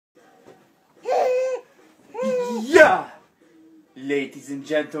Ladies and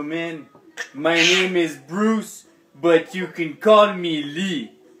gentlemen, my name is Bruce, but you can call me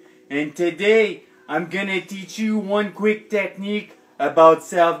Lee. And today, I'm gonna teach you one quick technique about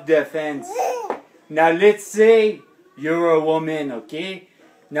self-defense. Now let's say you're a woman, okay?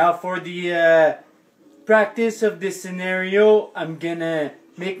 Now for the practice of this scenario, I'm gonna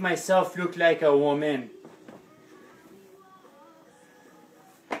make myself look like a woman.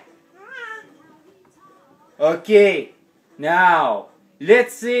 Okay, now,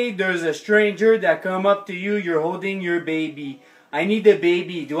 let's say there's a stranger that come up to you, you're holding your baby. I need a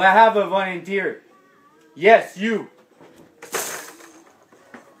baby. Do I have a volunteer? Yes, you.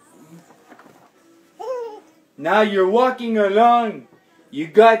 Now you're walking along. You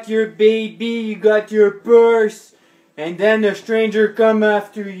got your baby, you got your purse, and then a stranger come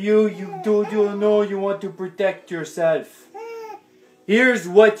after you. You don't know, you want to protect yourself. Here's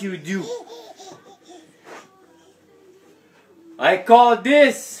what you do. I call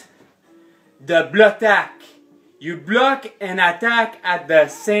this the Blotack. You block and attack at the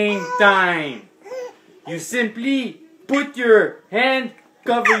same time. You simply put your hand,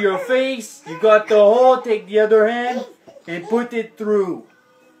 cover your face, you got the hole, take the other hand, and put it through.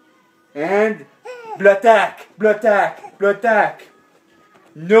 And Blotack, Blotack, Blotack.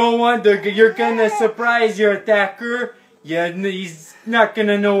 No wonder you're gonna surprise your attacker. He's not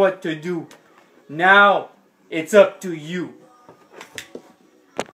gonna know what to do. Now, it's up to you.